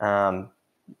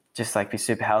 just be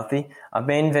super healthy. I've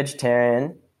been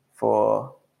vegetarian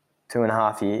for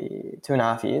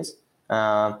 2.5 years,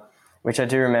 which I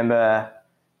do remember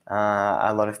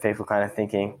a lot of people kind of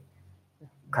thinking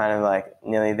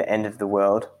nearly the end of the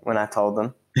world when I told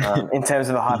them, in terms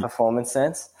of a high performance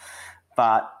sense.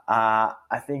 But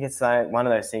I think it's one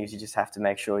of those things you just have to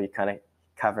make sure you're kind of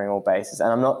covering all bases.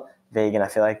 And I'm not vegan. I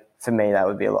feel like for me that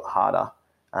would be a lot harder.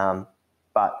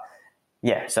 But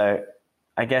yeah, so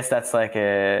I guess that's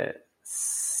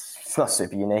it's not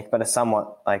super unique, but a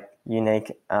somewhat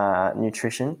unique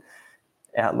nutrition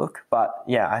outlook. But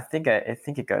yeah, I think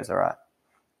it goes all right.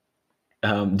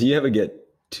 Do you ever get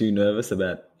too nervous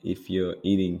about if you're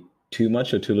eating too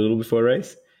much or too little before a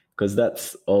race? Because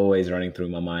that's always running through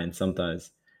my mind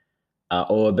sometimes.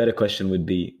 Or a better question would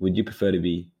be, would you prefer to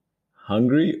be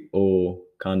hungry or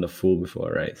kind of full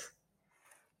before a race?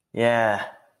 Yeah,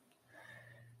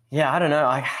 I don't know.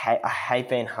 I hate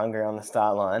being hungry on the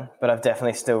start line, but I've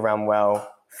definitely still run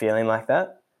well feeling like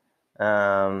that.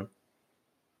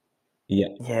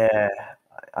 Yeah.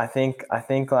 I think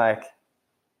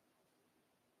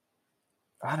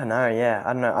I don't know. Yeah,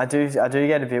 I don't know. I do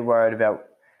get a bit worried about.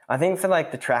 I think for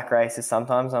the track races,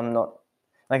 sometimes I'm not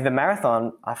the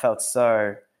marathon. I felt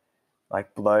so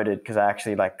bloated because I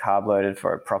actually carb loaded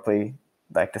for it properly,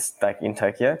 in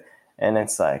Tokyo, and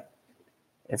it's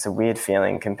it's a weird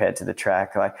feeling compared to the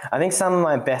track. I think some of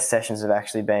my best sessions have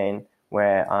actually been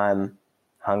where I'm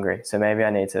hungry, so maybe I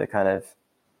need to kind of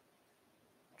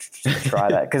try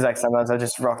that, because sometimes I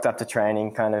just rocked up to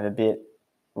training kind of a bit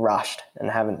rushed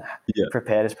and haven't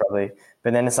prepared as probably.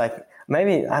 But then it's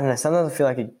maybe, I don't know, sometimes I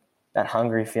feel that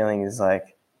hungry feeling is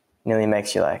nearly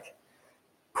makes you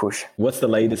push. What's the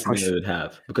latest meal you would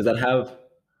have? Because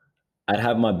I'd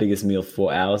have my biggest meal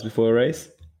 4 hours before a race,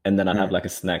 and then I'd have a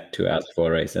snack 2 hours before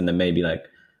a race, and then maybe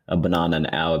a banana an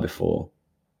hour before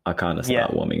I kind of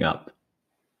start warming up.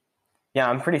 Yeah,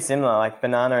 I'm pretty similar.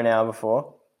 Banana an hour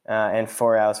before, and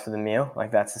 4 hours for the meal.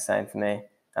 That's the same for me.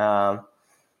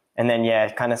 And then,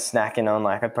 kind of snacking on,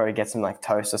 I'd probably get some,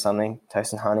 toast or something,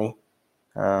 toast and honey.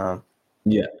 Yeah,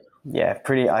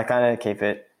 I kind of keep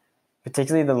it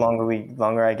particularly the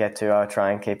longer I get to, I'll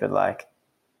try and keep it like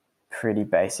pretty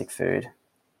basic food.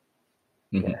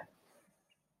 Mm-hmm. Yeah.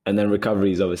 And then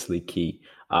recovery is obviously key.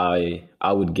 I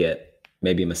would get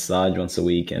maybe a massage once a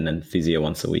week and then physio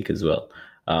once a week as well.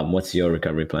 What's your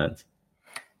recovery plans?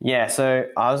 Yeah, so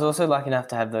I was also lucky enough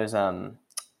to have those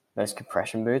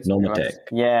compression boots. Normatec.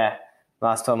 Yeah,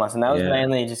 last 12 months. And that was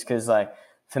mainly just because, like,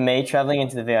 for me, traveling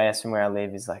into the VIS from where I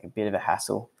live is like a bit of a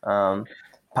hassle.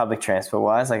 Public transport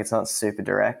wise, like it's not super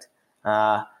direct.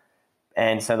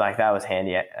 And so like that was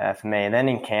handy for me. And then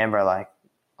in Canberra, like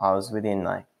I was within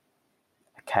like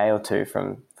a K or two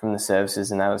from the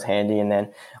services, and that was handy. And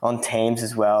then on Teams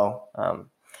as well,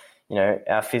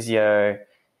 our physio,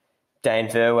 Dane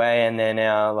Verway, and then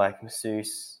our like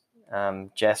masseuse,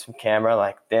 Jess from Canberra,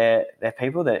 like they're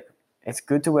people that it's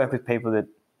good to work with, people that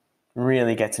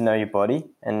really get to know your body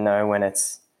and know when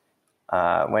it's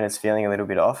feeling a little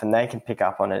bit off, and they can pick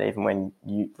up on it even when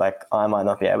I might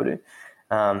not be able to.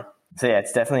 So yeah,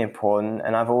 it's definitely important.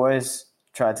 And I've always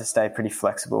tried to stay pretty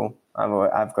flexible.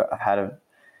 I've had a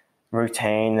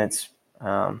routine that's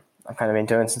I've kind of been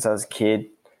doing since I was a kid,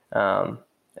 and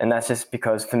that's just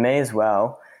because for me as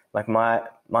well, like my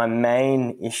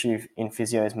main issue in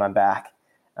physio is my back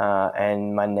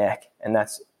and my neck, and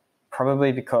that's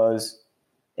probably because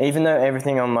even though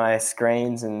everything on my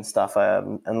screens and stuff are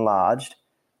enlarged,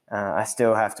 I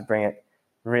still have to bring it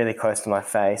really close to my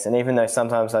face. And even though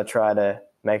sometimes I try to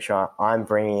make sure I'm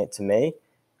bringing it to me,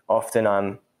 often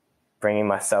I'm bringing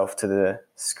myself to the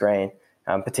screen,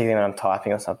 particularly when I'm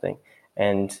typing or something.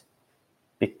 And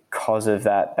because of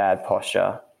that bad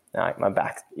posture, like my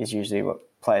back is usually what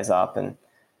plays up. And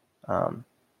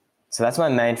so that's my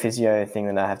main physio thing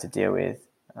that I have to deal with.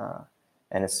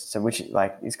 And which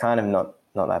is kind of not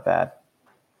that bad.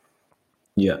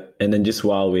 Yeah. And then just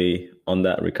while we on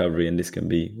that recovery, and this can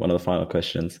be one of the final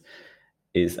questions,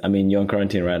 is, I mean, you're in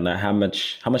quarantine right now. How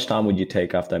much time would you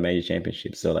take after a major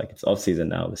championship? So like it's off season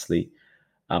now, obviously.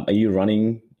 Are you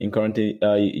running in quarantine?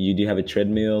 Do you have a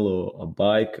treadmill or a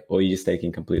bike, or are you just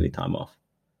taking completely time off?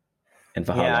 And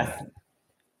for how long?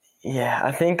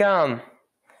 I think,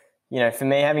 for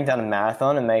me, having done a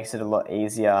marathon, it makes it a lot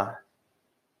easier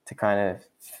to kind of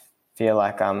feel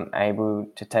like I'm able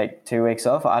to take 2 weeks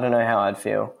off. I don't know how I'd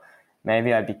feel.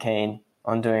 Maybe I'd be keen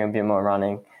on doing a bit more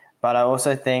running. But I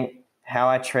also think how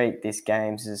I treat these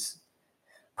games is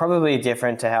probably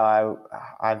different to how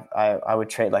I would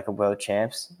treat like a world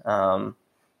champs. And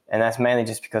that's mainly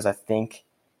just because I think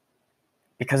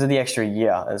because of the extra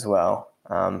year as well,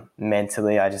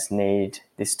 mentally I just need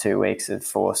this 2 weeks of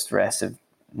forced rest of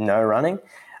no running.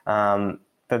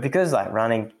 But because like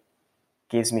running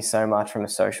gives me so much from a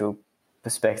social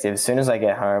perspective, as soon as I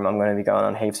get home, I'm going to be going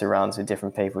on heaps of runs with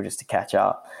different people just to catch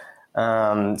up.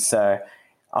 So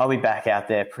I'll be back out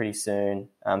there pretty soon,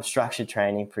 structured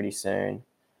training pretty soon.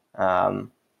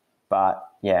 But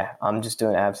yeah, I'm just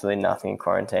doing absolutely nothing in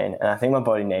quarantine, and I think my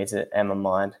body needs it and my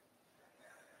mind.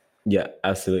 Yeah,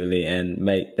 absolutely. And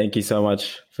mate, thank you so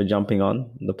much for jumping on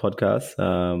the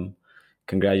podcast.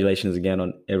 Congratulations again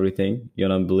on everything. You're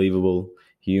an unbelievable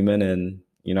human, and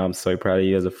I'm so proud of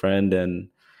you as a friend, and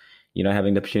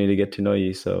having the opportunity to get to know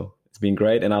you. So it's been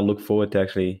great, and I look forward to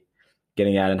actually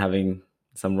getting out and having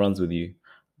some runs with you.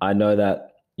 I know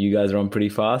that you guys run pretty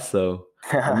fast, so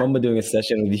I remember doing a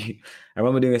session with you.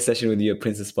 At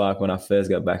Princess Park when I first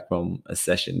got back from a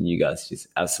session. You guys just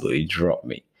absolutely dropped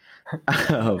me.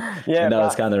 And that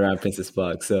was kind of around Princess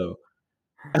Park. So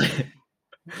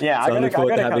yeah, so I look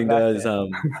forward to having those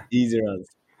easy runs.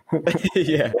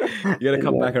 Yeah, you got to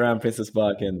come back around Princess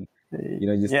Park and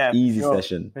easy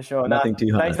session. For sure, nothing too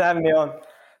hard. Thanks for having me on.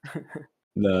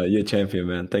 No, you're a champion,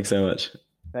 man. Thanks so much.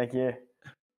 Thank you.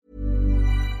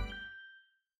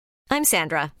 I'm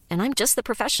Sandra, and I'm just the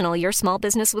professional your small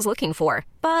business was looking for.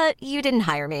 But you didn't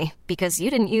hire me because you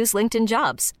didn't use LinkedIn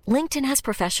Jobs. LinkedIn has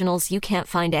professionals you can't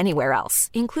find anywhere else,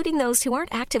 including those who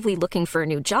aren't actively looking for a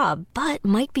new job, but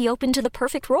might be open to the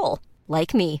perfect role,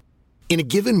 like me. In a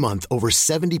given month, over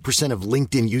 70% of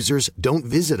LinkedIn users don't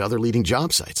visit other leading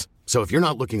job sites. So if you're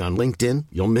not looking on LinkedIn,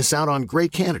 you'll miss out on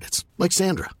great candidates like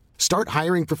Sandra. Start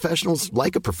hiring professionals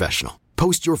like a professional.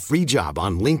 Post your free job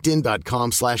on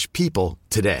linkedin.com/people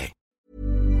today.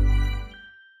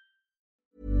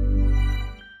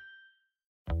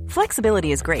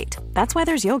 Flexibility is great. That's why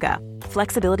there's yoga.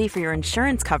 Flexibility for your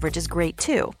insurance coverage is great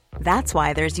too. That's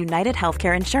why there's United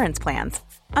Healthcare Insurance Plans.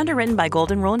 Underwritten by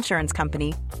Golden Rule Insurance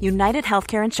Company, United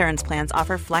Healthcare Insurance Plans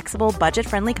offer flexible,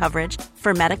 budget-friendly coverage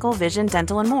for medical, vision,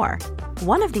 dental, and more.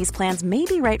 One of these plans may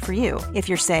be right for you if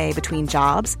you're, say, between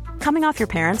jobs, coming off your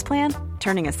parents' plan,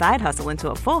 turning a side hustle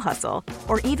into a full hustle,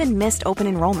 or even missed open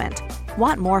enrollment.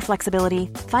 Want more flexibility?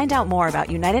 Find out more about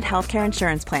United Healthcare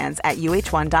Insurance Plans at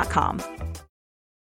uh1.com.